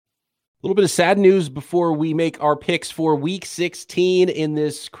A little bit of sad news before we make our picks for Week 16 in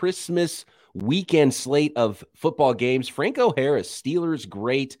this Christmas weekend slate of football games. Franco Harris, Steelers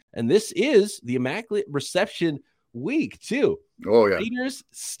great, and this is the Immaculate Reception week too. Oh yeah, Raiders,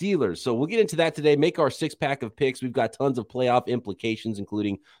 Steelers. So we'll get into that today. Make our 6-pack of picks. We've got tons of playoff implications,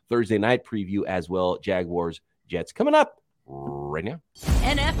 including Thursday night preview as well. Jaguars, Jets coming up right now.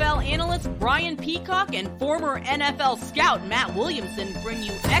 NFL analyst Brian Peacock and former NFL scout Matt Williamson bring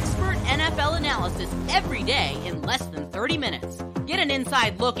you expert NFL analysis every day in less than 30 minutes. Get an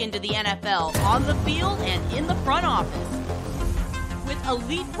inside look into the NFL on the field and in the front office. With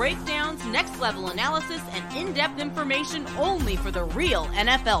elite breakdowns, next-level analysis, and in-depth information only for the real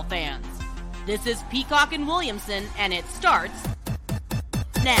NFL fans. This is Peacock and Williamson, and it starts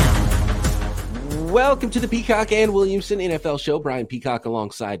now. Welcome to the Peacock and Williamson NFL show. Brian Peacock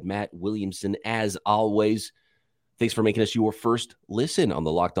alongside Matt Williamson, as always. Thanks for making us your first listen on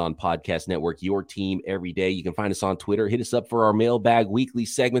the Locked On Podcast Network, your team every day. You can find us on Twitter. Hit us up for our mailbag weekly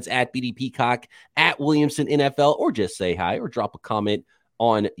segments at BD Peacock, at Williamson NFL, or just say hi or drop a comment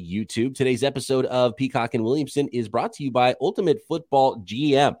on YouTube. Today's episode of Peacock and Williamson is brought to you by Ultimate Football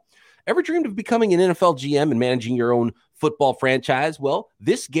GM. Ever dreamed of becoming an NFL GM and managing your own football franchise? Well,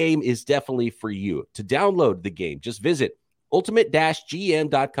 this game is definitely for you. To download the game, just visit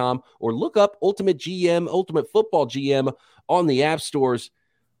ultimate-gm.com or look up Ultimate GM, Ultimate Football GM on the app stores.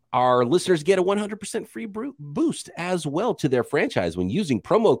 Our listeners get a 100% free boost as well to their franchise when using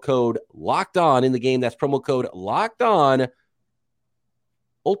promo code Locked On in the game. That's promo code Locked On.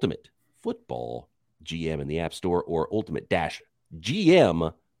 Ultimate Football GM in the app store or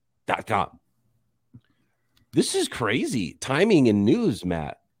ultimate-gm.com. This is crazy timing and news,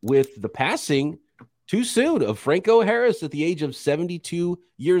 Matt, with the passing too soon of Franco Harris at the age of 72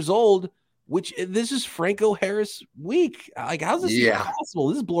 years old, which this is Franco Harris week. Like, how's this even possible?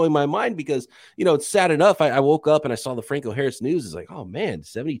 This is blowing my mind because, it's sad enough. I woke up and I saw the Franco Harris news. It's like, oh man,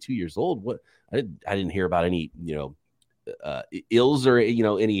 72 years old. What? I didn't hear about any, ills or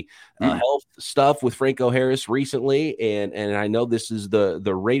any health stuff with Franco Harris recently, and I know this is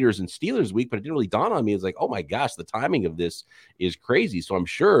the Raiders and Steelers week, but it didn't really dawn on me. It's like, oh my gosh, the timing of this is crazy. So I'm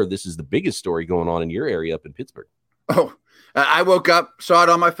sure this is the biggest story going on in your area up in Pittsburgh. Oh, I woke up, saw it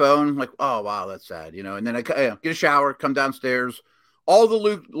on my phone, like, oh wow, that's sad, and then I get a shower, come downstairs. All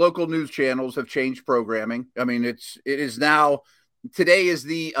the local news channels have changed programming. I mean, it is now, today is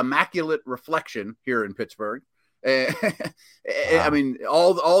the Immaculate Reflection here in Pittsburgh. I mean,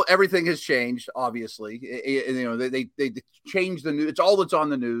 everything has changed. Obviously, they changed the news. It's all that's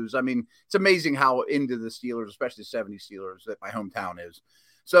on the news. I mean, it's amazing how into the Steelers, especially the 70 Steelers, that my hometown is.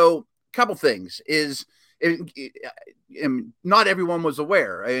 So, a couple things is, not everyone was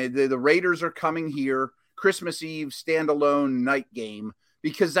aware. The Raiders are coming here Christmas Eve standalone night game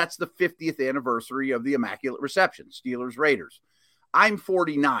because that's the 50th anniversary of the Immaculate Reception, Steelers Raiders. I'm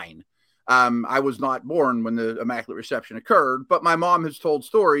 49. I was not born when the Immaculate Reception occurred, but my mom has told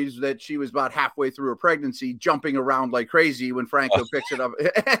stories that she was about halfway through her pregnancy, jumping around like crazy when Franco picks it up.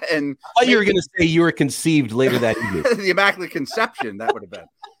 And I thought you were going to say you were conceived later that evening. The Immaculate Conception, that would have been.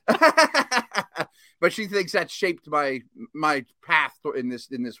 But she thinks that shaped my path in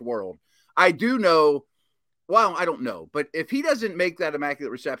this world. I do know. Well, I don't know, but if he doesn't make that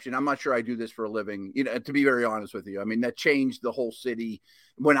Immaculate Reception, I'm not sure I do this for a living, to be very honest with you. I mean, that changed the whole city.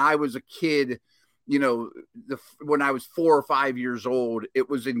 When I was a kid, when I was 4 or 5 years old, it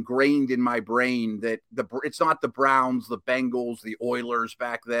was ingrained in my brain that it's not the Browns, the Bengals, the Oilers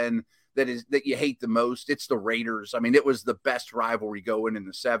back then that you hate the most. It's the Raiders. I mean, it was the best rivalry going in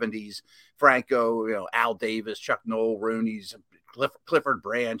the 70s. Franco, Al Davis, Chuck Noll, Rooney's, Clifford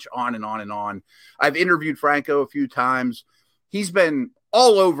Branch, on and on and on. I've interviewed Franco a few times. He's been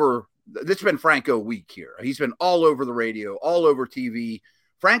all over. It's been Franco week here. He's been all over the radio, all over TV.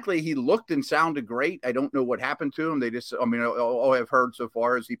 Frankly, he looked and sounded great. I don't know what happened to him. All I've heard so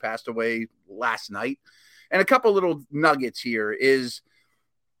far is he passed away last night. And a couple little nuggets here is,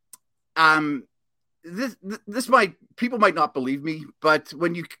 people might not believe me, but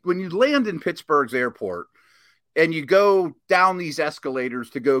when you land in Pittsburgh's airport, and you go down these escalators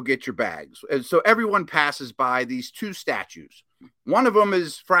to go get your bags. And so everyone passes by these two statues. One of them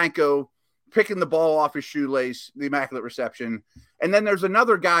is Franco picking the ball off his shoelace, the Immaculate Reception. And then there's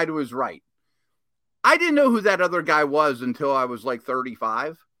another guy to his right. I didn't know who that other guy was until I was like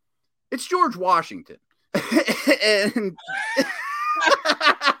 35. It's George Washington. And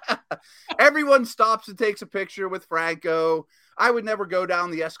everyone stops and takes a picture with Franco. I would never go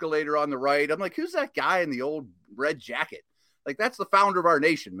down the escalator on the right. I'm like, who's that guy in the old red jacket? Like, that's the founder of our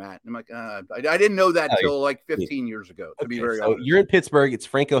nation, Matt. And I'm like, I didn't know that till like 15 years ago, to be very honest. You're in Pittsburgh. It's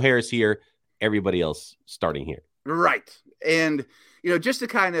Franco Harris here. Everybody else starting here. Right. And, just to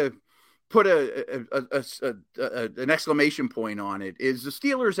kind of put an exclamation point on it, is the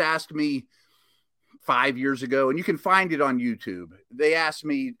Steelers asked me 5 years ago, and you can find it on YouTube. They asked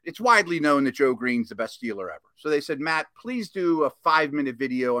me, it's widely known that Joe Green's the best Steeler ever. So they said, Matt, please do a 5-minute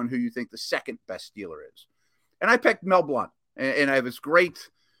video on who you think the second best Steeler is. And I picked Mel Blount. And I have this great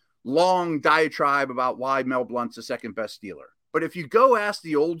long diatribe about why Mel Blount's the second best Steeler. But if you go ask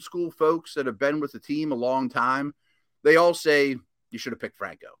the old school folks that have been with the team a long time, they all say you should have picked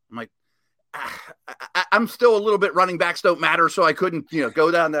Franco. I'm like, I'm still a little bit running backs don't matter, so I couldn't, go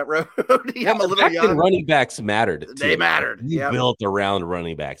down that road. I'm a little young. Running backs mattered. They mattered. You built around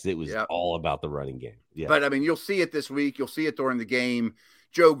running backs. It was all about the running game. Yeah. But I mean, you'll see it this week. You'll see it during the game.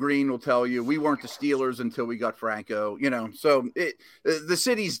 Joe Green will tell you we weren't the Steelers until we got Franco. So the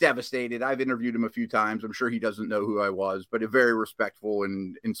city's devastated. I've interviewed him a few times. I'm sure he doesn't know who I was, but a very respectful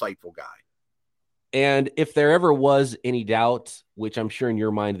and insightful guy. And if there ever was any doubt, which I'm sure in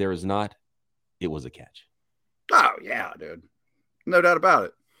your mind there is not, it was a catch. Oh, yeah, dude. No doubt about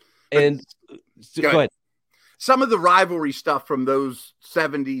it. And go ahead. Some of the rivalry stuff from those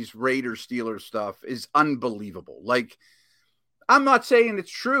 70s Raiders Steelers stuff is unbelievable. Like, I'm not saying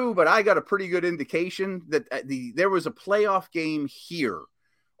it's true, but I got a pretty good indication that there was a playoff game here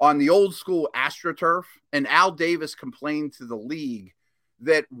on the old school AstroTurf, and Al Davis complained to the league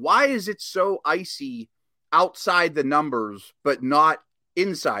that why is it so icy outside the numbers but not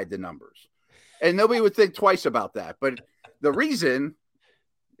inside the numbers? And nobody would think twice about that. But the reason,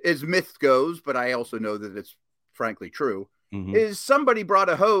 as myth goes, but I also know that it's frankly true, is somebody brought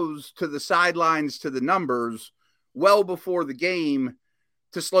a hose to the sidelines to the numbers well before the game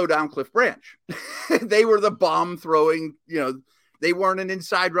to slow down Cliff Branch. They were the bomb throwing, they weren't an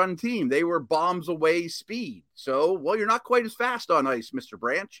inside run team. They were bombs away speed. So, well, you're not quite as fast on ice, Mr.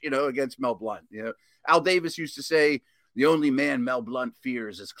 Branch, against Mel Blount. Al Davis used to say, the only man Mel Blount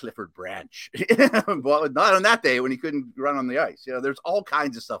fears is Clifford Branch. Well, not on that day when he couldn't run on the ice. There's all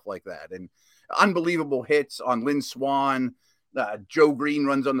kinds of stuff like that. And unbelievable hits on Lynn Swann. Joe Green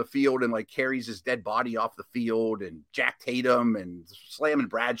runs on the field and carries his dead body off the field, and Jack Tatum and slamming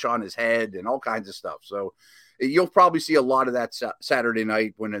Bradshaw on his head and all kinds of stuff. So you'll probably see a lot of that Saturday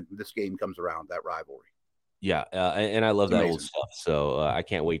night when this game comes around, that rivalry. Yeah. And I love that old stuff. So I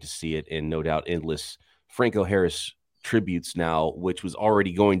can't wait to see it. And no doubt endless Franco Harris tributes now, which was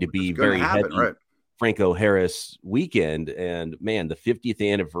already going to be very heavy. Right. Franco Harris weekend, and man, the 50th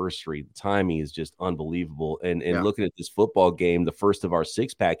anniversary, the timing is just unbelievable. And looking at this football game, the first of our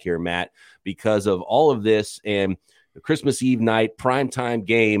 6-pack here, Matt, because of all of this and the Christmas Eve night primetime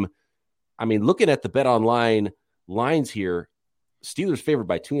game. I mean, looking at the Bet Online lines here, Steelers favored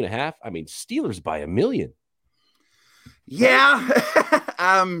by 2.5. I mean, Steelers by 1 million. Yeah.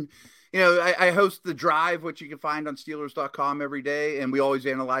 I host The Drive, which you can find on Steelers.com every day, and we always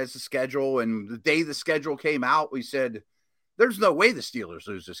analyze the schedule. And the day the schedule came out, we said, there's no way the Steelers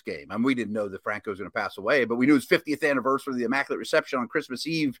lose this game. I mean, we didn't know that Franco was going to pass away, but we knew his 50th anniversary of the Immaculate Reception on Christmas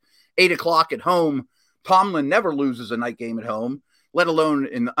Eve, 8 o'clock at home. Tomlin never loses a night game at home, let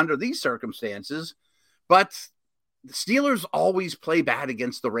alone under these circumstances. But the Steelers always play bad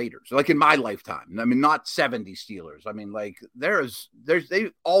against the Raiders, like in my lifetime. I mean, not 70 Steelers. I mean, they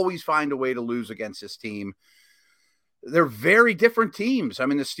always find a way to lose against this team. They're very different teams. I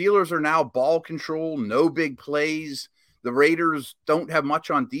mean, the Steelers are now ball control, no big plays. The Raiders don't have much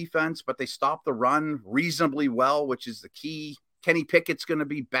on defense, but they stop the run reasonably well, which is the key. Kenny Pickett's going to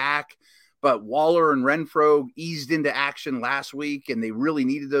be back, but Waller and Renfro eased into action last week, and they really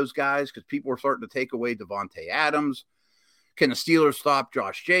needed those guys because people were starting to take away Devontae Adams. Can the Steelers stop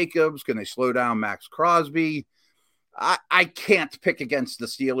Josh Jacobs? Can they slow down Max Crosby? I can't pick against the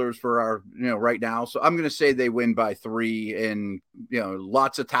Steelers for our, right now. So I'm going to say they win by 3, and,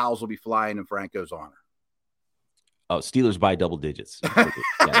 lots of towels will be flying in Franco's honor. Oh, Steelers by double digits.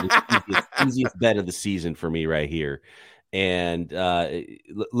 Easiest bet of the season for me right here. And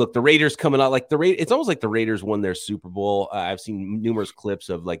look, the Raiders coming out it's almost like the Raiders won their Super Bowl. I've seen numerous clips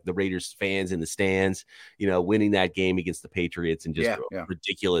of the Raiders fans in the stands, winning that game against the Patriots in just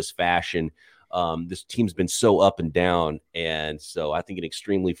ridiculous fashion. This team's been so up and down, and so I think an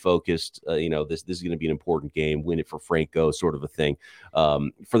extremely focused. This is going to be an important game. Win it for Franco, sort of a thing.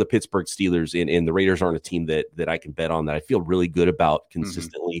 For the Pittsburgh Steelers, and the Raiders aren't a team that I can bet on that I feel really good about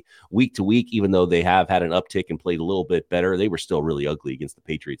consistently week to week. Even though they have had an uptick and played a little bit better, they were still really ugly against the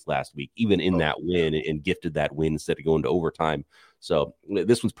Patriots last week, even in that win, and gifted that win instead of going to overtime. So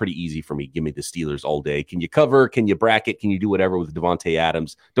this one's pretty easy for me. Give me the Steelers all day. Can you cover? Can you bracket? Can you do whatever with Devontae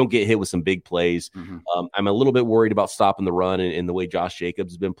Adams? Don't get hit with some big plays. I'm a little bit worried about stopping the run and the way Josh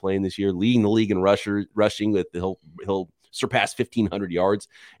Jacobs has been playing this year, leading the league in rushing. With he'll surpass 1,500 yards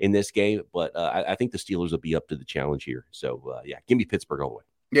in this game. But I think the Steelers will be up to the challenge here. So, give me Pittsburgh all the way.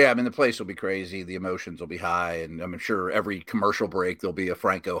 Yeah, I mean, the place will be crazy. The emotions will be high. And I'm sure every commercial break, there'll be a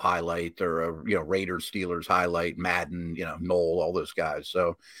Franco highlight or a Raiders, Steelers highlight, Madden, Noel, all those guys.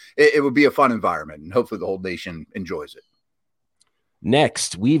 So it would be a fun environment. And hopefully the whole nation enjoys it.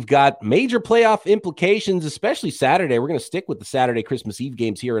 Next, we've got major playoff implications, especially Saturday. We're going to stick with the Saturday Christmas Eve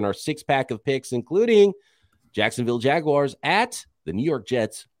games here in our 6-pack of picks, including Jacksonville Jaguars at the New York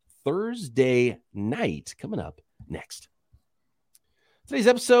Jets Thursday night. Coming up next. Today's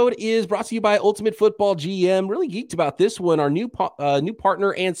episode is brought to you by Ultimate Football GM. Really geeked about this one. Our new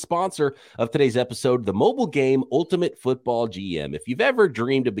partner and sponsor of today's episode, the mobile game Ultimate Football GM. If you've ever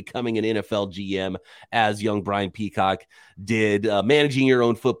dreamed of becoming an NFL GM, as young Brian Peacock did, managing your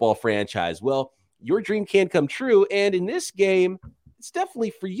own football franchise, well, your dream can come true. And in this game, it's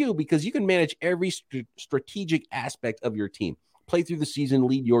definitely for you because you can manage every strategic aspect of your team. Play through the season,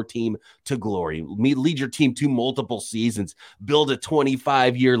 lead your team to glory, lead your team to multiple seasons, build a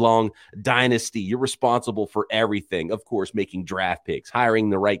 25-year-long dynasty. You're responsible for everything. Of course, making draft picks, hiring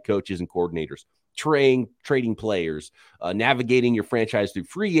the right coaches and coordinators, trading players, navigating your franchise through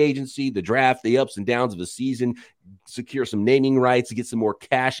free agency, the draft, the ups and downs of the season, secure some naming rights, get some more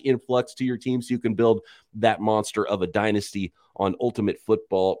cash influx to your team so you can build that monster of a dynasty on Ultimate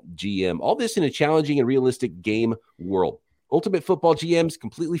Football GM. All this in a challenging and realistic game world. Ultimate Football GM is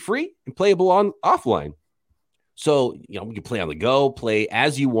completely free and playable offline. So, you can play on the go, play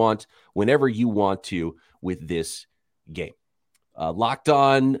as you want, whenever you want to with this game. Locked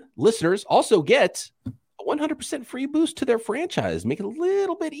On listeners also get a 100% free boost to their franchise. Make it a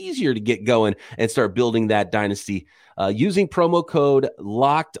little bit easier to get going and start building that dynasty using promo code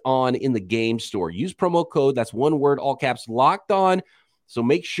Locked On in the game store. Use promo code, that's one word, all caps, Locked On. So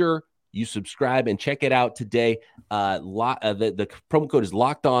make sure you subscribe and check it out today. The promo code is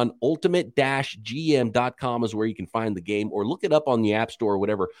Locked On. Ultimate-GM.com is where you can find the game, or look it up on the App Store or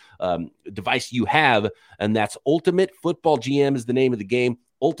whatever device you have. And that's Ultimate Football GM is the name of the game.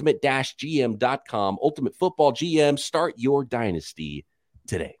 Ultimate-GM.com. Ultimate Football GM. Start your dynasty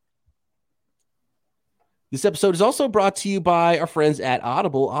today. This episode is also brought to you by our friends at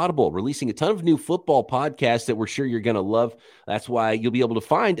Audible. Audible, releasing a ton of new football podcasts that we're sure you're going to love. That's why you'll be able to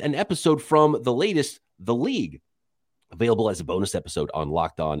find an episode from the latest, The League, available as a bonus episode on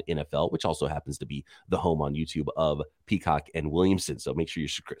Locked On NFL, which also happens to be the home on YouTube of Peacock and Williamson. So make sure you're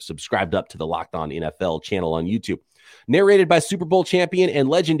subscribed up to the Locked On NFL channel on YouTube. Narrated by Super Bowl champion and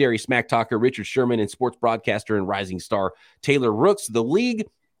legendary smack talker Richard Sherman and sports broadcaster and rising star Taylor Rooks, The League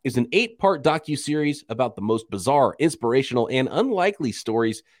is an 8-part docuseries about the most bizarre, inspirational, and unlikely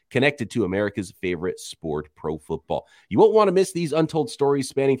stories connected to America's favorite sport, pro football. You won't want to miss these untold stories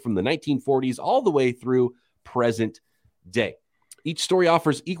spanning from the 1940s all the way through present day. Each story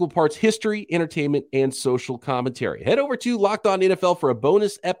offers equal parts history, entertainment, and social commentary. Head over to Locked On NFL for a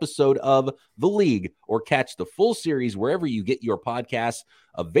bonus episode of The League, or catch the full series wherever you get your podcasts.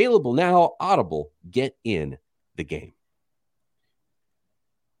 Available now. Audible. Get in the game.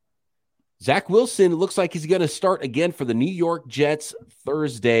 Zach Wilson looks like he's going to start again for the New York Jets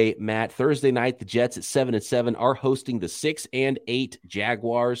Thursday, Matt. Thursday night, the Jets at 7-7 are hosting the 6-8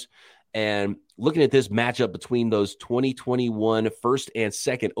 Jaguars. And looking at this matchup between those 2021 first and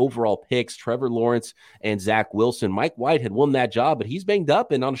second overall picks, Trevor Lawrence and Zach Wilson, Mike White had won that job, but he's banged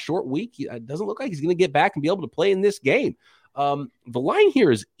up, and on a short week, it doesn't look like he's going to get back and be able to play in this game. The line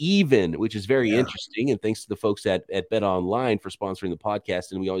here is even, which is very interesting. And thanks to the folks at Bet Online for sponsoring the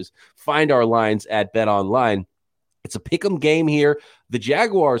podcast. And we always find our lines at Bet Online. It's a pick'em game here. The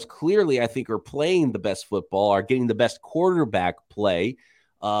Jaguars clearly, I think, are playing the best football, are getting the best quarterback play.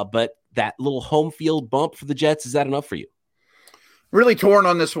 But that little home field bump for the Jets, is that enough for you? Really torn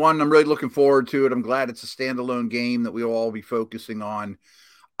on this one. I'm really looking forward to it. I'm glad it's a standalone game that we'll all be focusing on.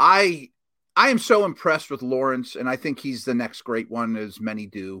 I am so impressed with Lawrence, and I think he's the next great one, as many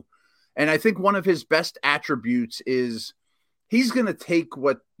do. And I think one of his best attributes is he's going to take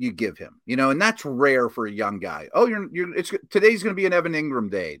what you give him, and that's rare for a young guy. Oh, today's going to be an Evan Ingram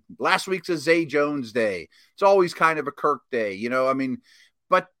day. Last week's a Zay Jones day. It's always kind of a Kirk day,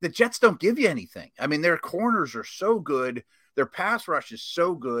 but the Jets don't give you anything. I mean, their corners are so good. Their pass rush is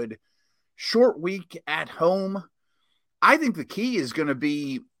so good. Short week at home. I think the key is going to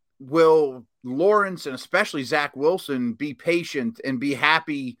be, will Lawrence and especially Zach Wilson be patient and be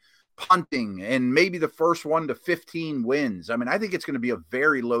happy punting, and maybe the first 1 to 15 wins. I mean, I think it's going to be a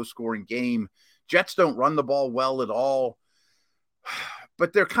very low-scoring game. Jets don't run the ball well at all,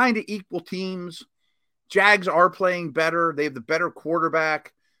 but they're kind of equal teams. Jags are playing better. They have the better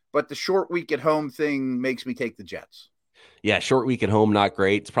quarterback, but the short week at home thing makes me take the Jets. Yeah, short week at home, not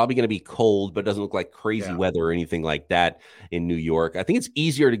great. It's probably going to be cold, but it doesn't look like crazy weather or anything like that in New York. I think it's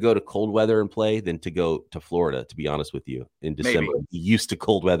easier to go to cold weather and play than to go to Florida, to be honest with you, in December. Be used to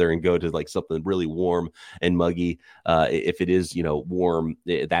cold weather and go to like something really warm and muggy. If it is, warm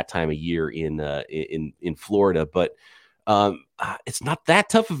that time of year in Florida, but it's not that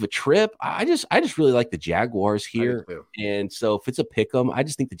tough of a trip. I just really like the Jaguars here. And so if it's a pick 'em, I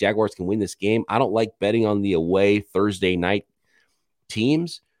just think the Jaguars can win this game. I don't like betting on the away Thursday night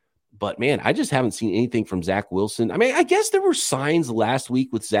teams, but man, I just haven't seen anything from Zach Wilson. I mean, I guess there were signs last week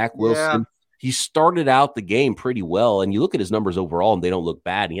with Zach Wilson. Yeah. He started out the game pretty well, and you look at his numbers overall and they don't look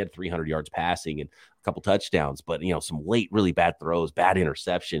bad. He had 300 yards passing and a couple touchdowns, but some late, really bad throws, bad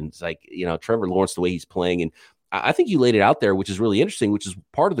interceptions. Like, Trevor Lawrence, the way he's playing, and I think you laid it out there, which is really interesting, which is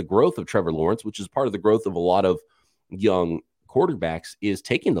part of the growth of Trevor Lawrence, which is part of the growth of a lot of young quarterbacks, is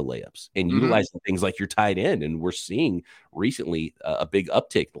taking the layups and utilizing things like your tight end. And we're seeing recently a big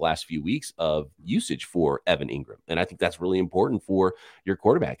uptick the last few weeks of usage for Evan Ingram. And I think that's really important for your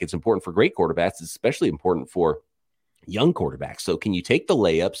quarterback. It's important for great quarterbacks. It's especially important for young quarterbacks. So can you take the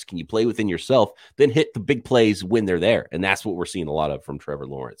layups? Can you play within yourself? Then hit the big plays when they're there. And that's what we're seeing a lot of from Trevor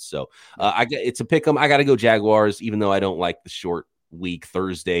Lawrence. So it's a pick 'em. I got to go Jaguars, even though I don't like the short week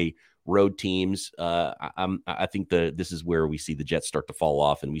Thursday road teams. I think this is where we see the Jets start to fall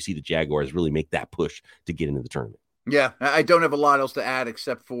off, and we see the Jaguars really make that push to get into the tournament. Yeah, I don't have a lot else to add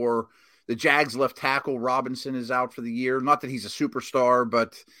except for the Jags left tackle Robinson is out for the year. Not that he's a superstar,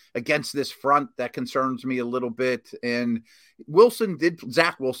 but against this front, that concerns me a little bit. And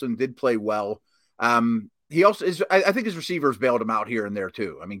Zach Wilson did play well. He also is, I think his receivers bailed him out here and there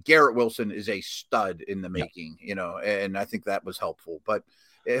too. I mean, Garrett Wilson is a stud in the making, and I think that was helpful, but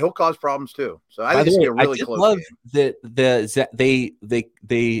he'll cause problems too. So I think it's a really close game.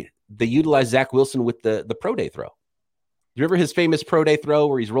 They utilize Zach Wilson with the pro day throw. You remember his famous pro day throw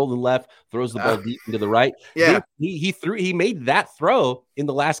where he's rolling left, throws the ball deep into the right? Yeah. He made that throw in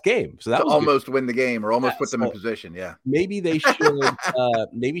the last game. So that was almost win the game or almost put them in position. Yeah. Maybe they should,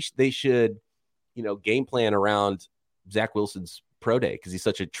 game plan around Zach Wilson's pro day because he's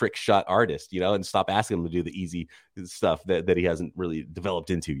such a trick shot artist, and stop asking him to do the easy stuff that he hasn't really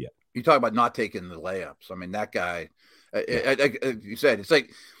developed into yet. You talk about not taking the layups. I mean, that guy, you said, it's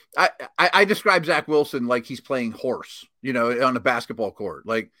like, I describe Zach Wilson like he's playing horse, on a basketball court.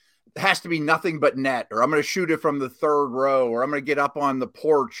 Like, it has to be nothing but net, or I'm going to shoot it from the third row, or I'm going to get up on the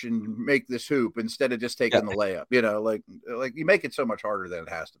porch and make this hoop instead of just taking the layup. Like you make it so much harder than it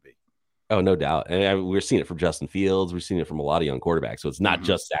has to be. Oh, no doubt. And we're seeing it from Justin Fields. We're seeing it from a lot of young quarterbacks. So it's not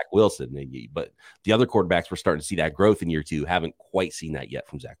just Zach Wilson, but the other quarterbacks we're starting to see that growth in year two. Haven't quite seen that yet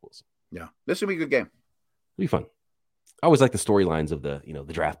from Zach Wilson. Yeah, this will be a good game. It'll be fun. I always like the storylines of the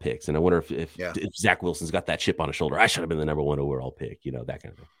draft picks, and I wonder if Zach Wilson's got that chip on his shoulder. I should have been the number one overall pick, that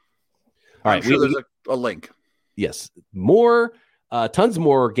kind of thing. All right, I'm sure there's a link. Yes, tons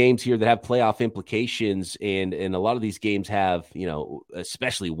more games here that have playoff implications, and a lot of these games have,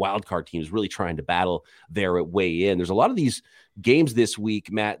 especially wild card teams really trying to battle their way in. There's a lot of these games this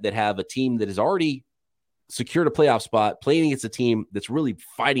week, Matt, that have a team that has already secured a playoff spot playing against a team that's really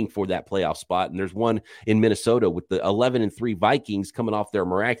fighting for that playoff spot. And there's one in Minnesota with the 11-3 Vikings coming off their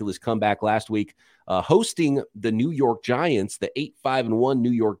miraculous comeback last week, hosting the New York Giants, the 8-5-1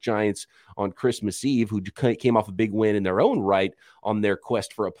 New York Giants on Christmas Eve, who came off a big win in their own right on their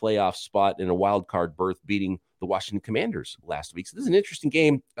quest for a playoff spot in a wild card berth, beating the Washington Commanders last week. So this is an interesting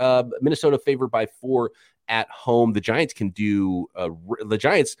game. Minnesota favored by 4 at home. The Giants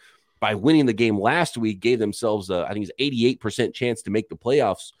by winning the game last week, gave themselves, I think it's 88% chance to make the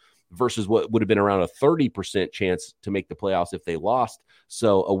playoffs versus what would have been around a 30% chance to make the playoffs if they lost.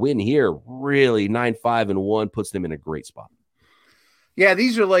 So a win here, really 9-5-1, puts them in a great spot. Yeah,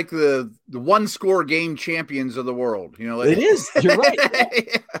 these are like the one-score game champions of the world. It is. You're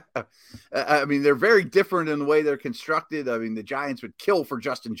right. I mean, they're very different in the way they're constructed. I mean, the Giants would kill for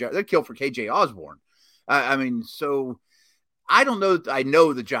they'd kill for KJ Osborne. So I don't know. I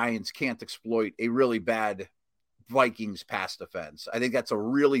know the Giants can't exploit a really bad Vikings pass defense. I think that's a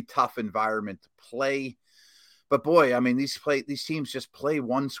really tough environment to play. But boy, I mean, these teams just play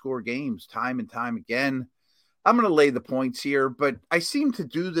one-score games time and time again. I'm going to lay the points here, but I seem to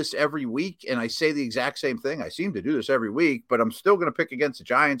do this every week, and I say the exact same thing. I seem to do this every week, but I'm still going to pick against the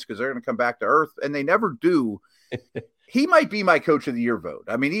Giants because they're going to come back to earth, and they never do. he might be my coach of the year vote.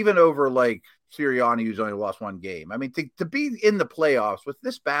 I mean, even over like Sirianni, who's only lost one game. I mean, to be in the playoffs with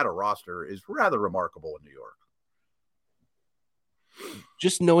this bad a roster is rather remarkable in New York.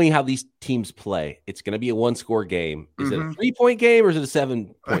 Just knowing how these teams play, it's going to be a 1-score game. Is it a 3-point game or is it a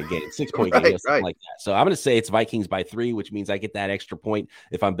 7-point game, 6-point game, something like that? So I'm going to say it's Vikings by 3, which means I get that extra point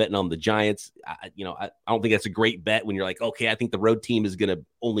if I'm betting on the Giants. I don't think that's a great bet when you're like, okay, I think the road team is going to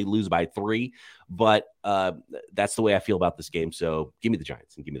only lose by 3, but that's the way I feel about this game. So give me the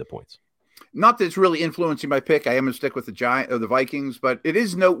Giants and give me the points. Not that it's really influencing my pick. I am going to stick with the Vikings, but it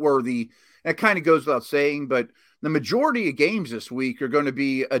is noteworthy. And it kind of goes without saying, but the majority of games this week are going to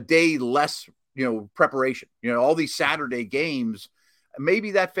be a day less, preparation. All these Saturday games,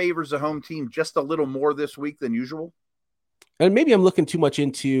 maybe that favors the home team just a little more this week than usual. And maybe I'm looking too much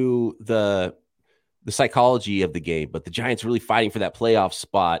into the psychology of the game, but the Giants really fighting for that playoff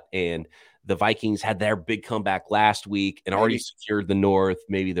spot, and the Vikings had their big comeback last week and already secured the North.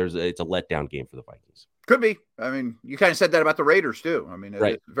 Maybe it's a letdown game for the Vikings. Could be. I mean, you kind of said that about the Raiders too. I mean,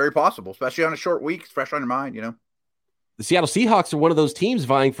 It's very possible, especially on a short week. It's fresh on your mind, The Seattle Seahawks are one of those teams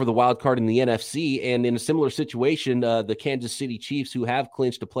vying for the wild card in the NFC, and in a similar situation, the Kansas City Chiefs, who have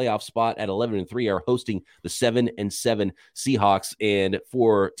clinched a playoff spot at 11-3, are hosting the 7-7 Seahawks. And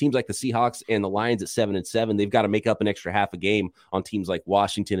for teams like the Seahawks and the Lions at 7-7, they've got to make up an extra half a game on teams like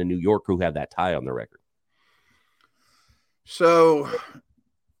Washington and New York, who have that tie on their record. So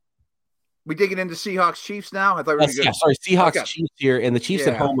we digging into Seahawks Chiefs now? I thought we were good. Seahawks Chiefs here, and the Chiefs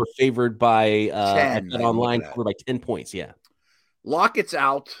at home are favored by 10 online by 10 points. Yeah, Lockett's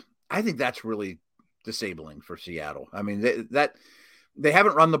out. I think that's really disabling for Seattle. I mean, they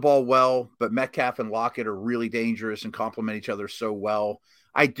haven't run the ball well, but Metcalf and Lockett are really dangerous and complement each other so well.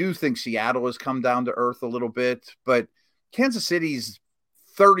 I do think Seattle has come down to earth a little bit, but Kansas City's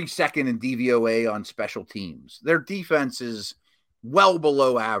 32nd in DVOA on special teams. Their defense is well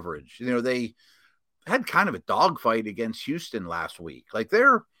below average. They had kind of a dogfight against Houston last week. Like,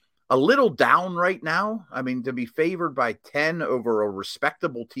 they're a little down right now. I mean, to be favored by 10 over a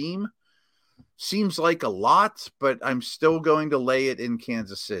respectable team seems like a lot, but I'm still going to lay it in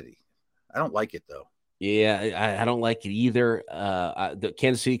Kansas City. I don't like it though. Yeah, I don't like it either. The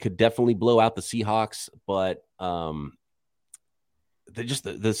Kansas City could definitely blow out the Seahawks, but the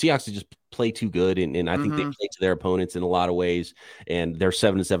Seahawks just play too good, and I think they play to their opponents in a lot of ways, and their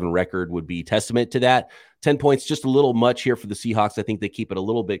 7-7 record would be testament to that. 10 points, just a little much here for the Seahawks. I think they keep it a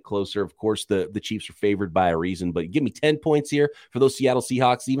little bit closer. Of course, the Chiefs are favored by a reason, but give me 10 points here for those Seattle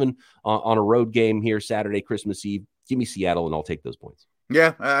Seahawks, even on a road game here Saturday, Christmas Eve. Give me Seattle, and I'll take those points.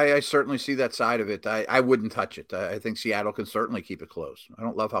 Yeah, I certainly see that side of it. I wouldn't touch it. I think Seattle can certainly keep it close. I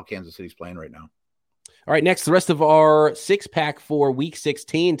don't love how Kansas City's playing right now. All right, next, the rest of our six-pack for Week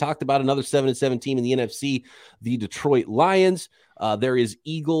 16. Talked about another 7-7 team in the NFC, the Detroit Lions. There is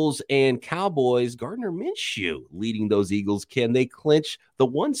Eagles and Cowboys. Gardner Minshew leading those Eagles. Can they clinch the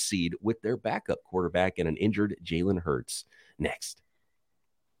 1 seed with their backup quarterback and an injured Jalen Hurts? Next.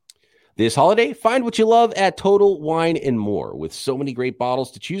 This holiday, find what you love at Total Wine & More. With so many great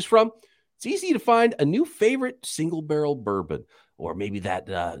bottles to choose from, it's easy to find a new favorite single-barrel bourbon, or maybe that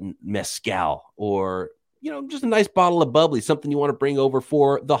mezcal, or just a nice bottle of bubbly, something you want to bring over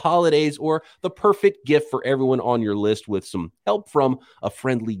for the holidays, or the perfect gift for everyone on your list with some help from a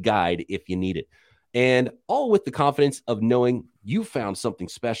friendly guide if you need it. And all with the confidence of knowing you found something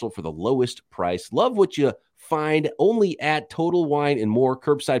special for the lowest price. Love what you find only at Total Wine & More.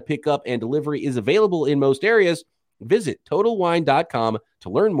 Curbside pickup and delivery is available in most areas. Visit TotalWine.com to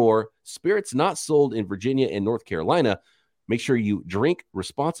learn more. Spirits not sold in Virginia and North Carolina. Make sure you drink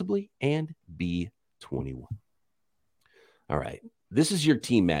responsibly and be 21. All right. This is your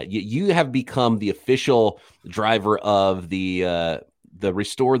team, Matt. You have become the official driver of the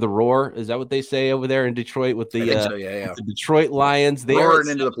Restore the Roar. Is that what they say over there in Detroit with the, with the Detroit Lions? They are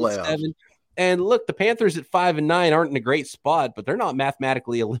into the playoffs. And look, the Panthers at 5-9 aren't in a great spot, but they're not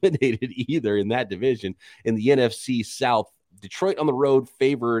mathematically eliminated either in that division. In the NFC South, Detroit on the road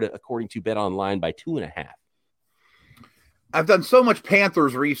favored, according to BetOnline, by 2.5. I've done so much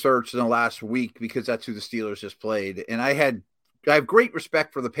Panthers research in the last week because that's who the Steelers just played. And I have great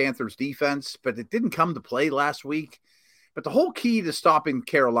respect for the Panthers defense, but it didn't come to play last week. But the whole key to stopping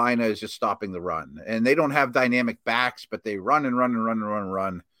Carolina is just stopping the run. And they don't have dynamic backs, but they run and run and run and run and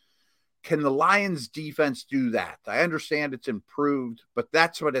run. Can the Lions defense do that? I understand it's improved, but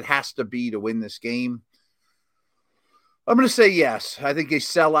that's what it has to be to win this game. I'm going to say yes. I think they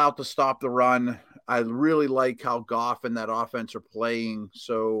sell out to stop the run. I really like how Goff and that offense are playing,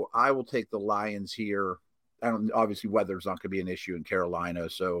 so I will take the Lions here. obviously weather's not going to be an issue in Carolina.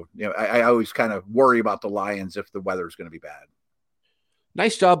 So, I always kind of worry about the Lions if the weather is going to be bad.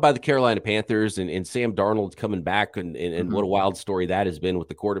 Nice job by the Carolina Panthers and Sam Darnold coming back. And what a wild story that has been with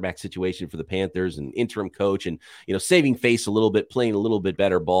the quarterback situation for the Panthers and interim coach and, saving face a little bit, playing a little bit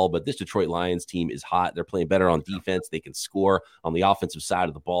better ball. But this Detroit Lions team is hot. They're playing better on defense. They can score on the offensive side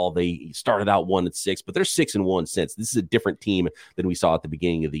of the ball. They started out 1-6, but they're 6-1 since. This is a different team than we saw at the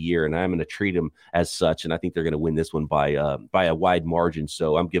beginning of the year. And I'm going to treat them as such. And I think they're going to win this one by a wide margin.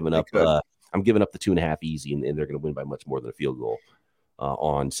 So I'm giving up the 2.5 easy, and they're going to win by much more than a field goal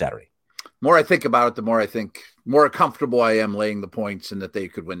on Saturday. More I think about it, the more I think more comfortable I am laying the points and that they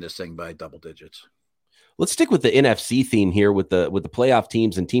could win this thing by double digits. Let's stick with the NFC theme here with the playoff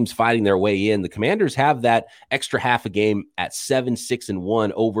teams and teams fighting their way in. The Commanders have that extra half a game at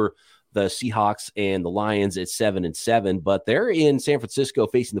 7-6-1 over the Seahawks and the Lions at 7-7, but they're in San Francisco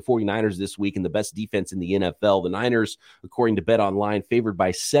facing the 49ers this week and the best defense in the NFL. The Niners, according to Bet Online, favored by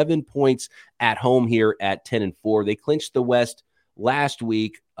 7 points at home here at 10-4. They clinched the West last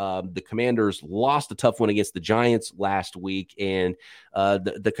week. The Commanders lost a tough one against the Giants last week, and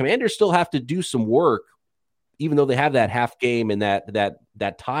the Commanders still have to do some work, even though they have that half game and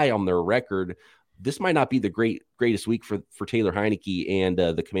that tie on their record. This might not be the greatest week for Taylor Heineke and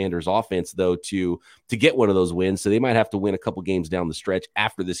the Commanders offense, though, to get one of those wins. So they might have to win a couple games down the stretch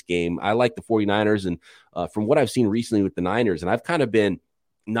after this game. I like the 49ers, and from what I've seen recently with the Niners, and I've kind of been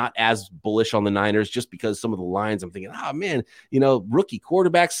not as bullish on the Niners just because some of the lines I'm thinking, man, rookie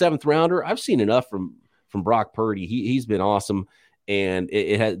quarterback, 7th rounder. I've seen enough from Brock Purdy. He's been awesome. And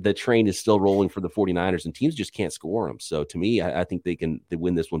the train is still rolling for the 49ers, and teams just can't score them. So to me, I think they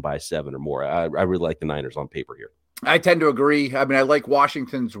win this one by 7 or more. I really like the Niners on paper here. I tend to agree. I mean, I like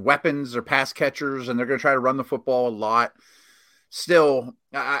Washington's weapons, their pass catchers, and they're going to try to run the football a lot. Still,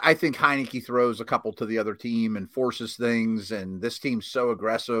 I think Heineke throws a couple to the other team and forces things, and this team's so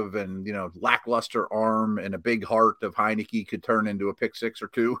aggressive, and lackluster arm and a big heart of Heineke could turn into a pick 6 or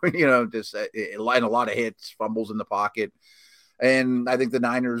 2. Just and a lot of hits, fumbles in the pocket, and I think the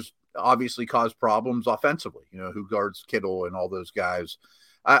Niners obviously cause problems offensively. Who guards Kittle and all those guys.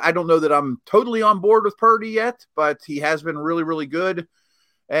 I don't know that I'm totally on board with Purdy yet, but he has been really, really good,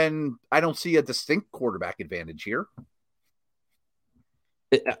 and I don't see a distinct quarterback advantage here.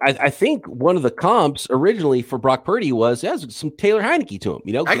 I think one of the comps originally for Brock Purdy was some Taylor Heineke to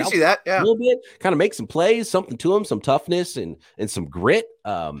him. I can see that, yeah, a little bit, kind of make some plays, something to him, some toughness and some grit.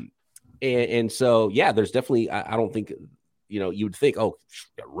 And so, yeah, there's definitely. I don't think you would think, a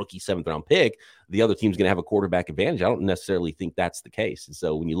rookie 7th round pick, the other team's going to have a quarterback advantage. I don't necessarily think that's the case. And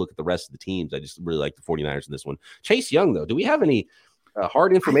so when you look at the rest of the teams, I just really like the 49ers in this one. Chase Young, though, do we have any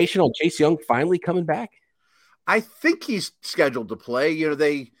hard information on Chase Young finally coming back? I think he's scheduled to play.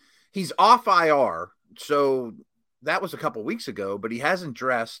 He's off IR, so that was a couple weeks ago, but he hasn't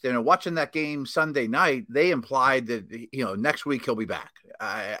dressed. Watching that game Sunday night, they implied that next week he'll be back.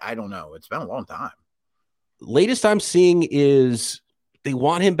 I don't know. It's been a long time. Latest I'm seeing is they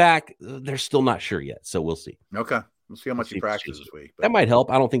want him back. They're still not sure yet, so we'll see. Okay, we'll see how much he practices this week. That might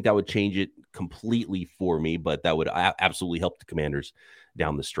help. I don't think that would change it completely for me, but that would absolutely help the Commanders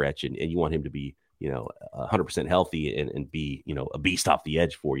down the stretch. And you want him to be 100% healthy and be, a beast off the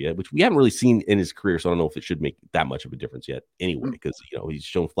edge for you, which we haven't really seen in his career. So I don't know if it should make that much of a difference yet anyway, because, he's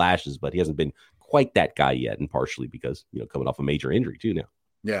shown flashes, but he hasn't been quite that guy yet. And partially because, coming off a major injury too now.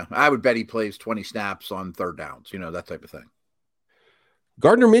 Yeah. I would bet he plays 20 snaps on 3rd downs, that type of thing.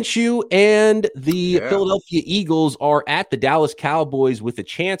 Gardner Minshew and the Philadelphia Eagles are at the Dallas Cowboys with a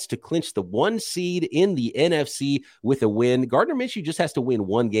chance to clinch the 1 seed in the NFC with a win. Gardner Minshew just has to win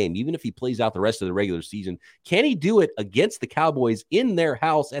one game, even if he plays out the rest of the regular season. Can he do it against the Cowboys in their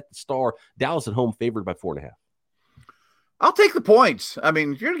house at the Star? Dallas at home favored by 4.5. I'll take the points. I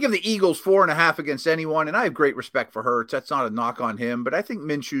mean, if you're going to give the Eagles 4.5 against anyone, and I have great respect for Hurts, that's not a knock on him, but I think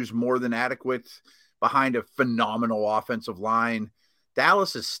Minshew's more than adequate behind a phenomenal offensive line.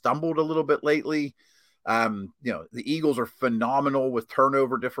 Dallas has stumbled a little bit lately. The Eagles are phenomenal with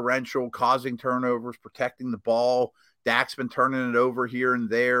turnover differential, causing turnovers, protecting the ball. Dak's been turning it over here and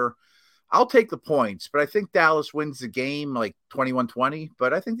there. I'll take the points, but I think Dallas wins the game like 21-20,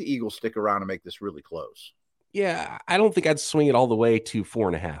 but I think the Eagles stick around and make this really close. Yeah, I don't think I'd swing it all the way to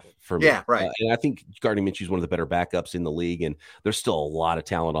 4.5 for me. Yeah, right. And I think Gardner Minshew is one of the better backups in the league, and there's still a lot of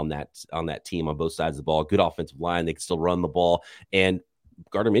talent on that team on both sides of the ball. Good offensive line, they can still run the ball, and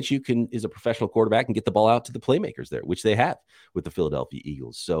Gardner Minshew is a professional quarterback and get the ball out to the playmakers there, which they have with the Philadelphia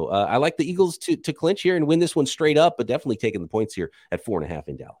Eagles. So I like the Eagles to clinch here and win this one straight up, but definitely taking the points here at 4.5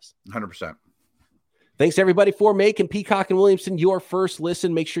 in Dallas. 100%. Thanks, everybody, for making Peacock and Williamson your first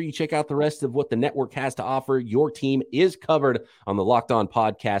listen. Make sure you check out the rest of what the network has to offer. Your team is covered on the Locked On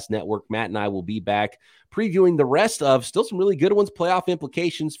Podcast Network. Matt and I will be back previewing the rest of still some really good ones, playoff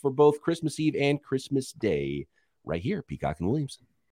implications for both Christmas Eve and Christmas Day, right here, Peacock and Williamson.